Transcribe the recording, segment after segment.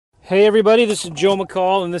Hey everybody, this is Joe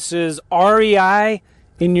McCall and this is REI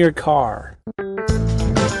in your car.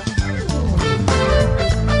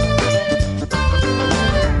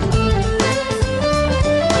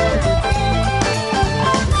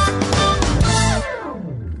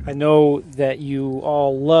 I know that you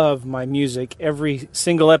all love my music, every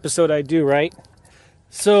single episode I do, right?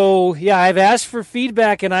 So yeah, I've asked for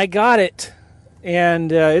feedback and I got it.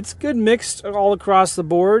 And it's good mixed all across the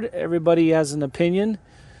board. Everybody has an opinion.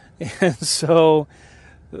 And so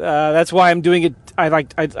that's why I'm doing it.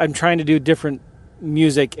 I'm trying to do different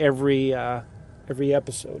music every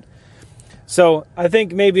episode. So I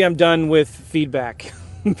think maybe I'm done with feedback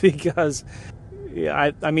because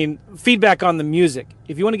I mean feedback on the music.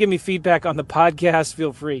 If you want to give me feedback on the podcast,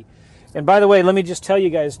 feel free. And by the way, let me just tell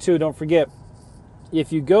you guys too. Don't forget,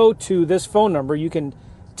 if you go to this phone number, you can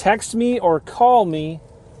text me or call me,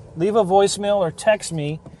 leave a voicemail or text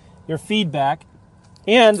me your feedback.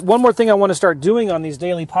 And one more thing I want to start doing on these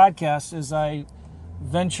daily podcasts is I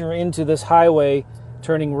venture into this highway,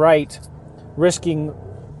 turning right, risking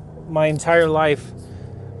my entire life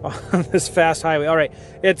on this fast highway. All right,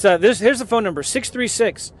 it's here's the phone number,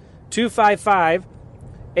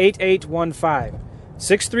 636-255-8815.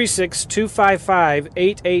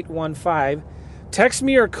 636-255-8815. Text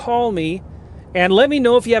me or call me and let me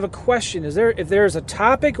know if you have a question. If there's a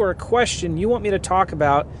topic or a question you want me to talk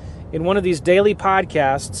about in one of these daily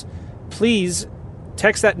podcasts, please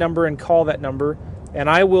text that number and call that number, and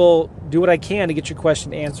I will do what I can to get your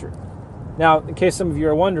question answered. Now, in case some of you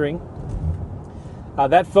are wondering,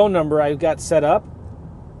 that phone number I've got set up,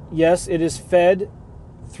 yes, it is fed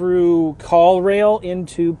through CallRail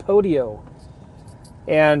into Podio.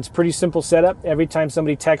 And it's a pretty simple setup. Every time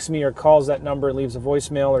somebody texts me or calls that number and leaves a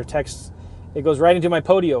voicemail or texts, it goes right into my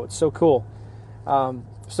Podio. It's so cool.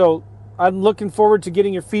 So I'm looking forward to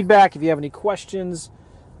getting your feedback. If you have any questions,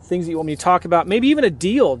 things that you want me to talk about, maybe even a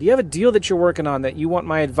deal. Do you have a deal that you're working on that you want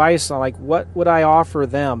my advice on? Like, what would I offer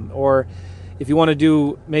them? Or if you want to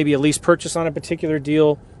do maybe a lease purchase on a particular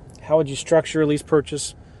deal, how would you structure a lease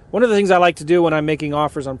purchase? One of the things I like to do when I'm making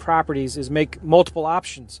offers on properties is make multiple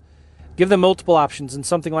options. Give them multiple options in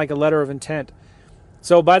something like a letter of intent.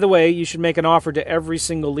 So, by the way, you should make an offer to every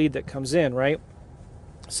single lead that comes in, right?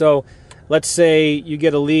 So, let's say you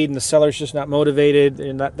get a lead and the seller's just not motivated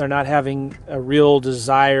and they're not having a real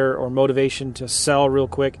desire or motivation to sell real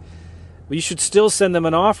quick. But you should still send them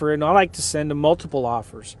an offer, and I like to send them multiple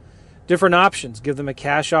offers. Different options. Give them a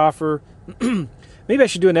cash offer. Maybe I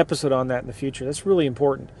should do an episode on that in the future. That's really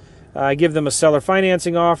important. I give them a seller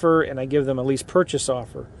financing offer, and I give them a lease purchase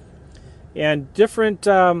offer. And different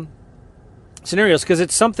scenarios, because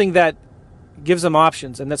it's something that gives them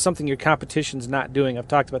options, and that's something your competition's not doing. I've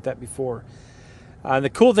talked about that before.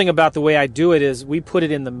 The cool thing about the way I do it is we put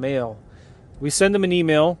it in the mail. We send them an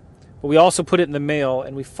email, but we also put it in the mail,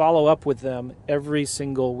 and we follow up with them every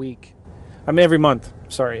single week. Every month.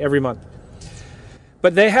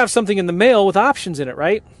 But they have something in the mail with options in it,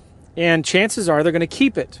 right? And chances are they're going to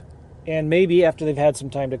keep it. And maybe after they've had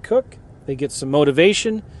some time to cook, they get some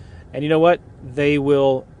motivation, and you know what? They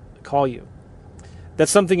will call you. That's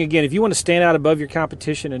something, again, if you want to stand out above your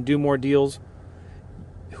competition and do more deals,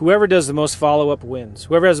 whoever does the most follow-up wins.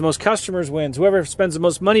 Whoever has the most customers wins. Whoever spends the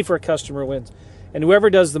most money for a customer wins. And whoever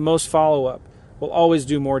does the most follow-up will always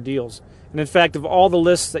do more deals. And in fact, of all the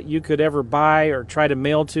lists that you could ever buy or try to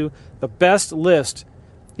mail to, the best list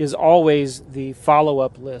is always the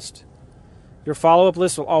follow-up list. Your follow-up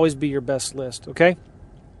list will always be your best list, okay?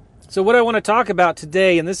 So what I want to talk about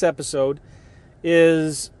today in this episode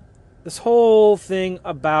is this whole thing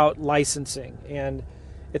about licensing. And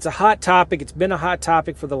it's a hot topic. It's been a hot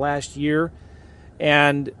topic for the last year.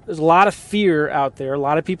 And there's a lot of fear out there. A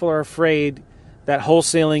lot of people are afraid that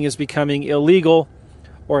wholesaling is becoming illegal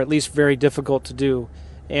or at least very difficult to do.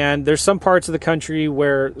 And there's some parts of the country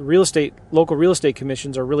where local real estate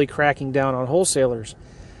commissions are really cracking down on wholesalers.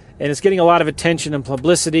 And it's getting a lot of attention and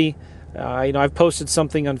publicity. I've posted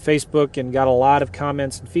something on Facebook and got a lot of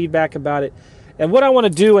comments and feedback about it. And what I want to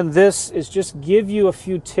do in this is just give you a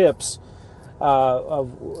few tips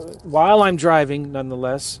while I'm driving,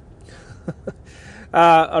 nonetheless,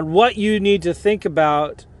 on what you need to think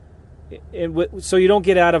about so you don't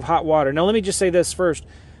get out of hot water. Now, let me just say this first.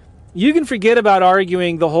 You can forget about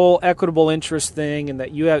arguing the whole equitable interest thing and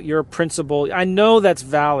that you're a principal. I know that's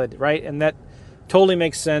valid, right? And that totally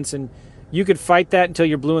makes sense. And you could fight that until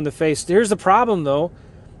you're blue in the face. Here's the problem, though.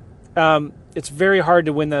 It's very hard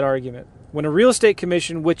to win that argument. When a real estate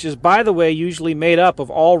commission, which is, by the way, usually made up of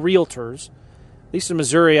all realtors, at least in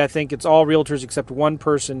Missouri, I think it's all realtors except one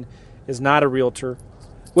person is not a realtor,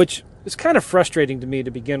 which is kind of frustrating to me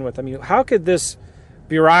to begin with. I mean, how could this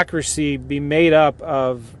bureaucracy be made up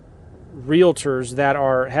of realtors that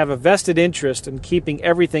have a vested interest in keeping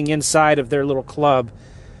everything inside of their little club.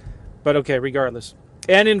 But okay, regardless.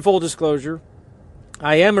 And in full disclosure,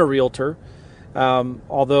 I am a realtor,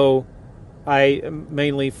 although I am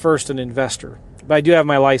mainly first an investor. But I do have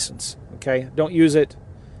my license, okay? Don't use it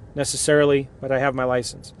necessarily, but I have my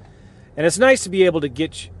license. And it's nice to be able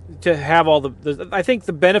to have all the I think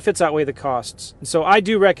the benefits outweigh the costs. And so I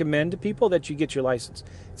do recommend to people that you get your license.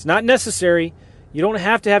 It's not necessary. You don't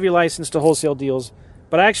have to have your license to wholesale deals,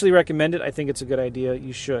 but I actually recommend it. I think it's a good idea.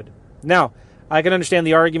 You should. Now, I can understand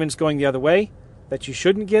the arguments going the other way, that you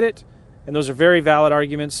shouldn't get it, and those are very valid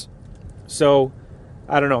arguments. So,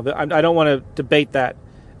 I don't know. I don't want to debate that.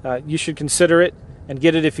 You should consider it and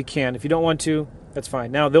get it if you can. If you don't want to, that's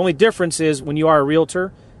fine. Now, the only difference is when you are a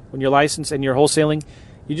realtor, when you're licensed and you're wholesaling,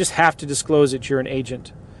 you just have to disclose that you're an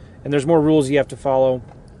agent. And there's more rules you have to follow,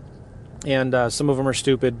 and some of them are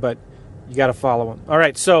stupid, but you got to follow them. All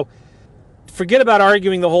right, so forget about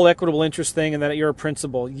arguing the whole equitable interest thing and that you're a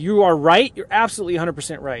principal. You are right. You're absolutely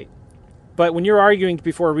 100% right. But when you're arguing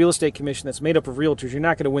before a real estate commission that's made up of realtors, you're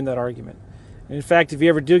not going to win that argument. And in fact, if you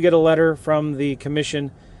ever do get a letter from the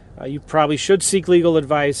commission, you probably should seek legal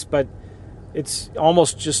advice, but it's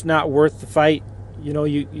almost just not worth the fight. You know,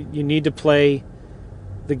 you need to play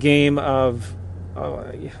the game of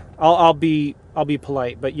I'll be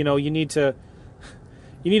polite, but you know, you need to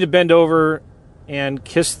bend over and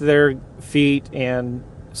kiss their feet and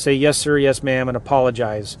say yes sir, yes ma'am, and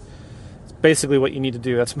apologize. It's basically what you need to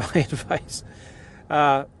do. That's my advice.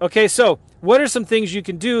 Okay, so what are some things you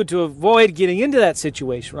can do to avoid getting into that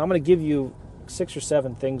situation? I'm going to give you 6 or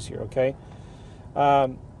 7 things here, okay?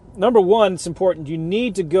 Number one, it's important. You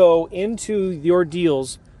need to go into your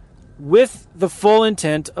deals with the full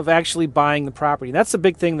intent of actually buying the property. That's the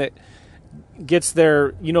big thing that gets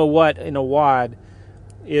their you-know-what in a wad,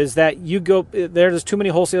 is that there's too many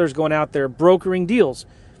wholesalers going out there brokering deals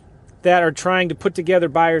that are trying to put together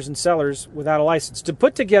buyers and sellers without a license. To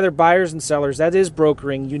put together buyers and sellers, that is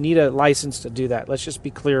brokering. You need a license to do that. Let's just be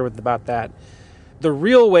clear about that. The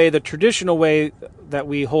real way, the traditional way that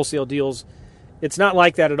we wholesale deals, it's not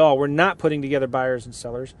like that at all. We're not putting together buyers and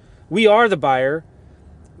sellers. We are the buyer.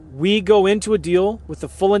 We go into a deal with the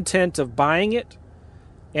full intent of buying it.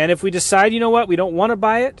 And if we decide, you know what, we don't want to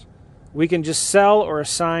buy it, we can just sell or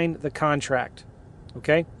assign the contract.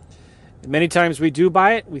 Okay? Many times we do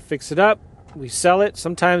buy it, we fix it up, we sell it.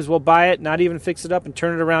 Sometimes we'll buy it, not even fix it up, and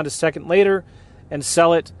turn it around a second later and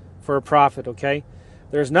sell it for a profit, okay?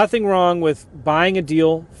 There's nothing wrong with buying a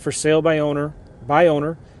deal for sale by owner,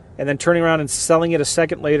 and then turning around and selling it a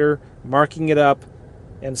second later, marking it up,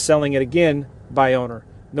 and selling it again by owner.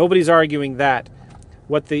 Nobody's arguing that.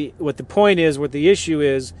 What the point is, what the issue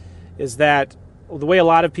is that the way a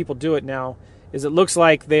lot of people do it now is it looks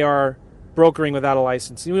like they are brokering without a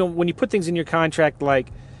license. You know, when you put things in your contract like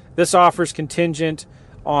this offer's contingent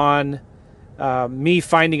on me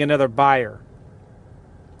finding another buyer,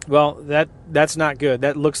 well, that's not good.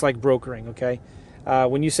 That looks like brokering, okay?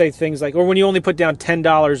 When you say things like, or when you only put down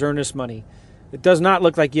 $10 earnest money, it does not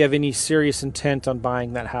look like you have any serious intent on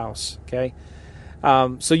buying that house, okay?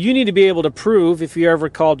 So you need to be able to prove, if you're ever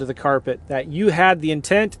called to the carpet, that you had the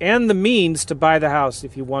intent and the means to buy the house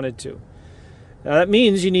if you wanted to. Now, that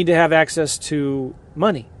means you need to have access to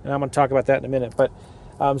money, and I'm going to talk about that in a minute. But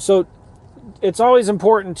so it's always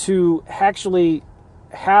important to actually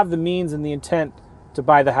have the means and the intent to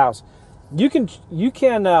buy the house. You can.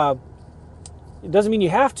 It doesn't mean you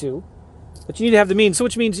have to, but you need to have the means. So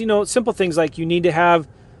which means, simple things like you need to have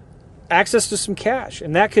access to some cash,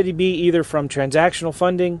 and that could be either from transactional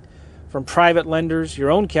funding, from private lenders, your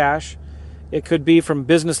own cash. It could be from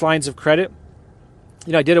business lines of credit.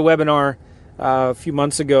 I did a webinar a few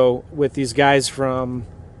months ago with these guys from,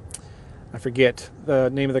 I forget the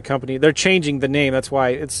name of the company. They're changing the name. That's why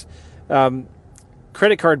it's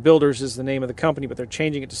Credit Card Builders is the name of the company, but they're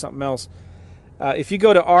changing it to something else. If you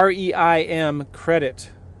go to REIM Credit,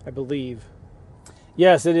 I believe.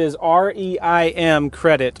 Yes, it is REIM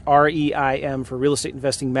Credit. REIM for Real Estate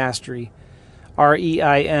Investing Mastery.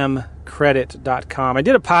 REIMcredit.com. I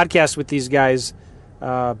did a podcast with these guys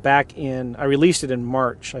I released it in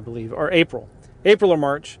March, I believe, or April or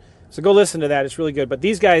March. So go listen to that. It's really good. But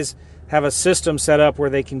these guys have a system set up where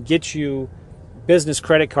they can get you business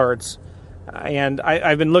credit cards. And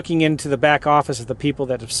I've been looking into the back office of the people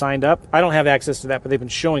that have signed up. I don't have access to that, but they've been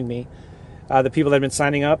showing me the people that have been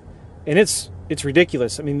signing up. And it's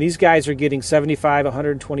ridiculous. I mean, these guys are getting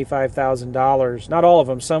 $75,000, $125,000, not all of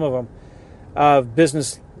them, some of them, of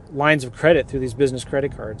business lines of credit through these business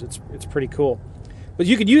credit cards. It's pretty cool. But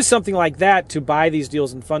you could use something like that to buy these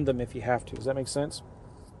deals and fund them if you have to. Does that make sense?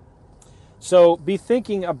 So be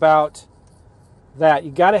thinking about that.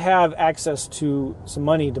 You got to have access to some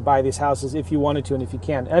money to buy these houses if you wanted to and if you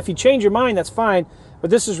can. And if you change your mind, that's fine, but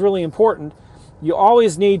this is really important. You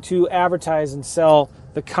always need to advertise and sell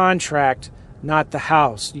the contract, not the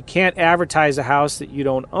house. You can't advertise a house that you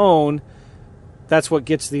don't own. That's what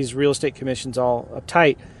gets these real estate commissions all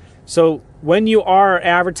uptight. So when you are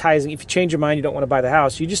advertising, if you change your mind, you don't want to buy the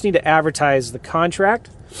house, you just need to advertise the contract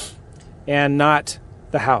and not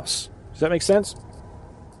the house. Does that make sense?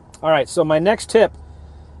 All right, so my next tip,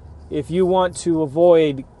 if you want to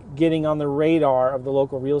avoid getting on the radar of the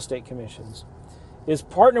local real estate commissions, is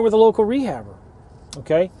partner with a local rehabber,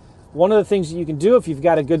 okay? One of the things that you can do if you've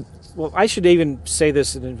got a good, well, I should even say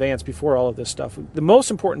this in advance before all of this stuff. The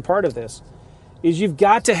most important part of this is you've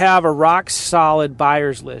got to have a rock-solid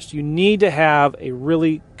buyer's list. You need to have a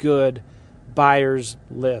really good buyer's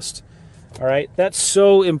list, all right? That's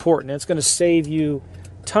so important. It's going to save you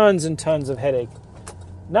tons and tons of headache.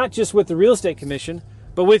 Not just with the real estate commission,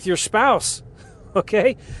 but with your spouse,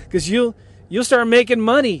 okay? Because you'll start making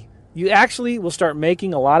money. You actually will start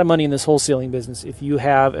making a lot of money in this wholesaling business if you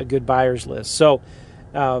have a good buyer's list. So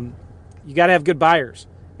you got to have good buyers.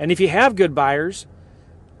 And if you have good buyers,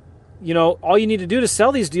 you know, all you need to do to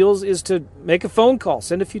sell these deals is to make a phone call,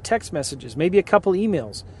 send a few text messages, maybe a couple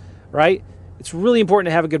emails, right? It's really important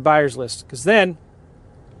to have a good buyer's list because then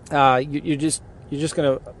you're just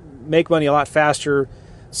going to make money a lot faster,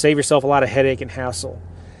 save yourself a lot of headache and hassle.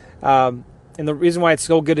 And the reason why it's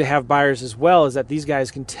so good to have buyers as well is that these guys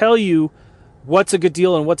can tell you what's a good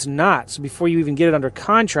deal and what's not. So before you even get it under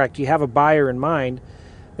contract, you have a buyer in mind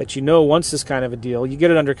that you know wants this kind of a deal. You get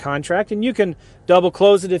it under contract, and you can double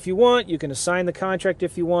close it if you want. You can assign the contract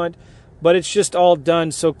if you want. But it's just all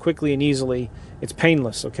done so quickly and easily. It's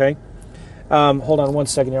painless, okay? Hold on one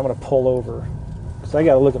second here. I'm going to pull over because I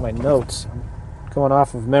got to look at my notes. I'm going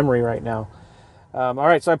off of memory right now. All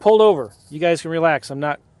right, so I pulled over. You guys can relax. I'm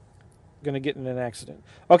not going to get in an accident.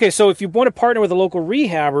 Okay, so if you want to partner with a local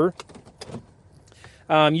rehabber,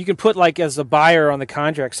 you can put like as a buyer on the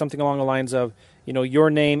contract something along the lines of, you know, your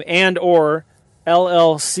name and or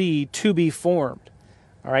LLC to be formed.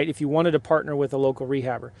 All right, if you wanted to partner with a local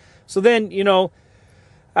rehabber. So then, you know,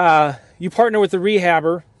 you partner with the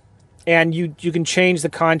rehabber and you can change the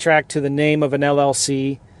contract to the name of an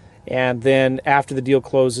LLC, and then after the deal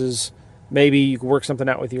closes, maybe you can work something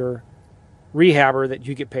out with your rehabber that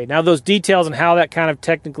you get paid. Now, those details and how that kind of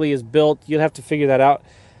technically is built, you'll have to figure that out.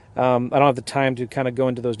 I don't have the time to kind of go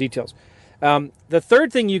into those details. The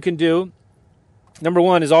third thing you can do, number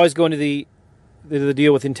one, is always go into the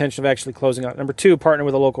deal with the intention of actually closing out. Number two, partner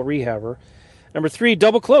with a local rehabber. Number three,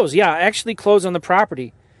 double close. Yeah, actually close on the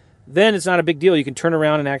property. Then it's not a big deal. You can turn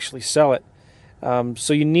around and actually sell it.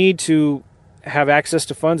 So you need to have access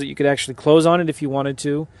to funds that you could actually close on it if you wanted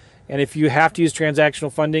to. And if you have to use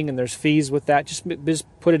transactional funding and there's fees with that, just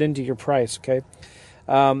put it into your price, okay?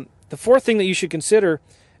 The fourth thing that you should consider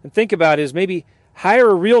and think about is maybe hire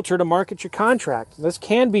a realtor to market your contract. This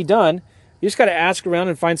can be done. You just got to ask around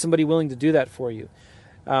and find somebody willing to do that for you.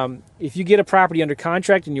 If you get a property under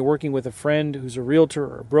contract and you're working with a friend who's a realtor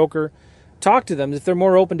or a broker, talk to them if they're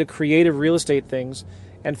more open to creative real estate things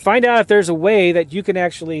and find out if there's a way that you can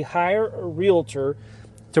actually hire a realtor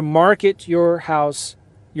to market your house,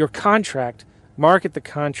 your contract, market the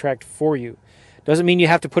contract for you. Doesn't mean you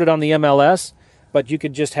have to put it on the MLS, but you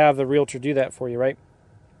could just have the realtor do that for you, right?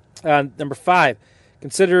 Number five,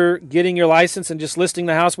 consider getting your license and just listing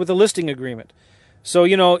the house with a listing agreement. So,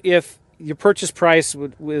 you know, if your purchase price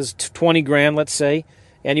was 20 grand, let's say,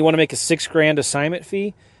 and you want to make a 6 grand assignment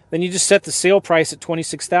fee, then you just set the sale price at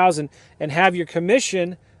 26,000 and have your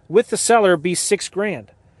commission with the seller be 6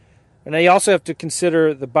 grand. And now you also have to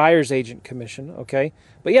consider the buyer's agent commission, okay?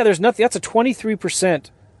 But yeah, there's nothing, that's a 23%,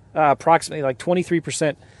 approximately like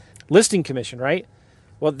 23% listing commission, right?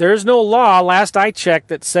 Well, there's no law, last I checked,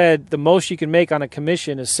 that said the most you can make on a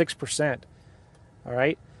commission is 6%, all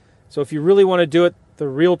right? So if you really want to do it the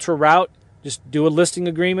realtor route, just do a listing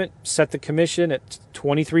agreement, set the commission at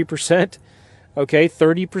 23%, okay,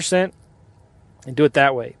 30%, and do it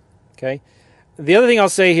that way, okay? The other thing I'll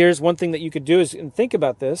say here is one thing that you could do is, and think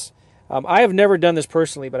about this, I have never done this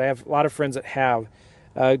personally, but I have a lot of friends that have.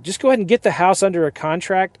 Just go ahead and get the house under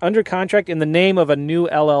contract in the name of a new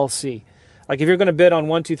LLC. Like if you're going to bid on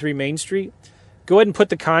 123 Main Street, go ahead and put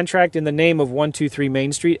the contract in the name of 123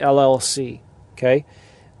 Main Street LLC, okay?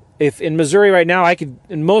 If in Missouri right now,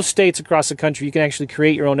 in most states across the country, you can actually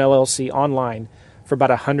create your own LLC online for about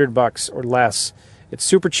 $100 or less. It's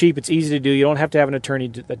super cheap. It's easy to do. You don't have to have an attorney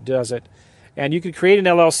that does it. And you could create an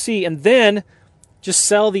LLC and then just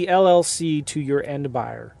sell the LLC to your end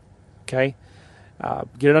buyer, okay?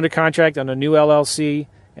 Get it under contract on a new LLC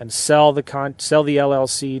and sell the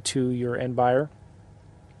LLC to your end buyer.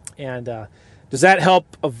 And does that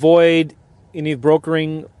help avoid any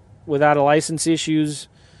brokering without a license issues?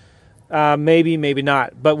 Maybe, maybe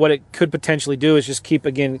not. But what it could potentially do is just keep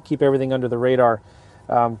everything under the radar,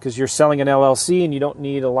 because you're selling an LLC and you don't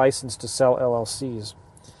need a license to sell LLCs.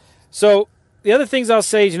 So the other things I'll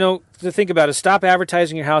say is, to think about is stop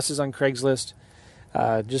advertising your houses on Craigslist.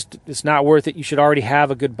 It's not worth it. You should already have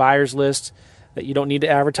a good buyer's list that you don't need to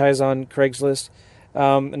advertise on Craigslist.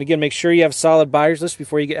 And again, make sure you have a solid buyer's list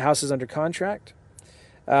before you get houses under contract.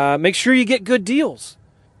 Make sure you get good deals.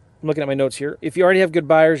 I'm looking at my notes here. If you already have good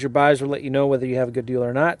buyers, your buyers will let you know whether you have a good deal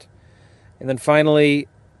or not. And then finally,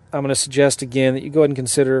 I'm going to suggest again that you go ahead and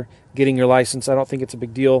consider getting your license. I don't think it's a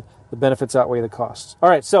big deal. The benefits outweigh the costs. All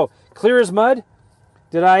right, so clear as mud.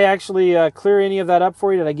 Did I actually clear any of that up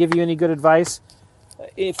for you? Did I give you any good advice?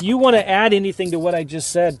 If you want to add anything to what I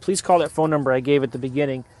just said, please call that phone number I gave at the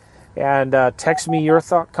beginning and text me your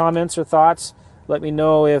comments or thoughts. Let me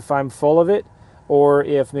know if I'm full of it or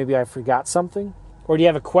if maybe I forgot something. Or do you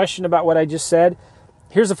have a question about what I just said?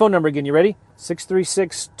 Here's the phone number again. You ready?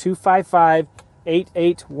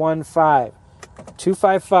 636-255-8815.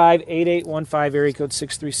 255-8815, area code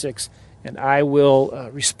 636. And I will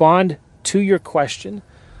respond to your question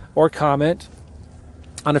or comment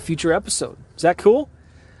on a future episode. Is that cool?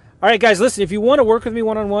 All right, guys, listen, if you want to work with me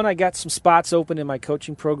one-on-one, I got some spots open in my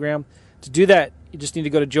coaching program. To do that, you just need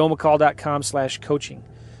to go to joemccall.com/coaching.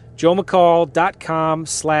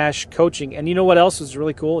 joemccall.com/coaching. And you know what else is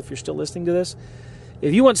really cool if you're still listening to this?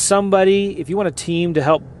 If you want a team to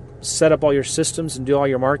help set up all your systems and do all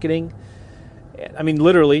your marketing, I mean,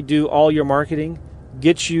 literally do all your marketing,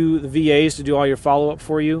 get you the VAs to do all your follow-up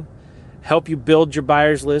for you, help you build your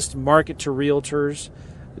buyer's list, market to realtors,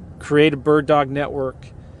 create a bird dog network.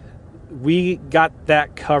 We got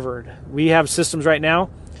that covered. We have systems right now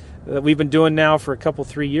that we've been doing now for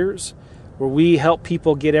 3 years where we help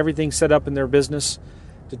people get everything set up in their business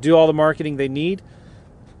to do all the marketing they need.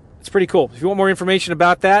 It's pretty cool. If you want more information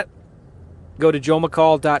about that, go to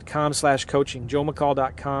joemccall.com/coaching.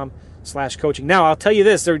 joemccall.com/coaching. Now, I'll tell you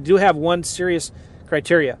this. They do have one serious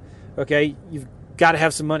criteria. Okay? You've got to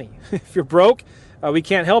have some money. If you're broke, we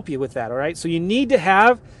can't help you with that. All right? So you need to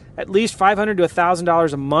have at least $500 to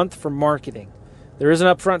 $1,000 a month for marketing. There is an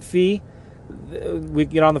upfront fee. We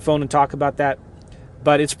can get on the phone and talk about that.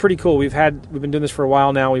 But it's pretty cool. We've been doing this for a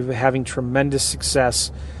while now. We've been having tremendous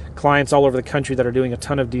success. Clients all over the country that are doing a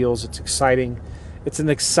ton of deals. It's exciting. It's an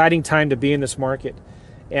exciting time to be in this market.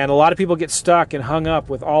 And a lot of people get stuck and hung up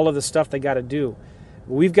with all of the stuff they got to do.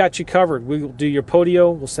 We've got you covered. We'll do your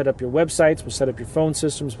Podio. We'll set up your websites. We'll set up your phone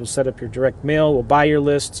systems. We'll set up your direct mail. We'll buy your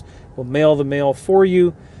lists. We'll mail the mail for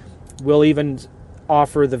you. We'll even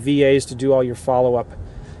offer the VAs to do all your follow-up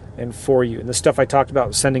and for you. And the stuff I talked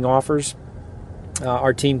about, sending offers,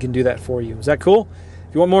 our team can do that for you. Is that cool?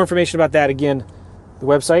 If you want more information about that, again, the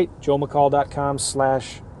website,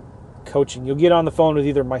 joemccall.com/coaching. You'll get on the phone with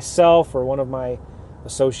either myself or one of my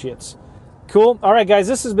associates. Cool. All right, guys,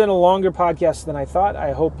 this has been a longer podcast than I thought.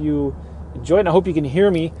 I hope you enjoyed it. I hope you can hear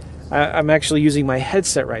me. I'm actually using my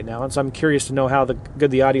headset right now, and so I'm curious to know how good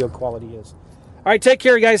the audio quality is. All right, take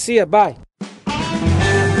care, guys. See ya. Bye.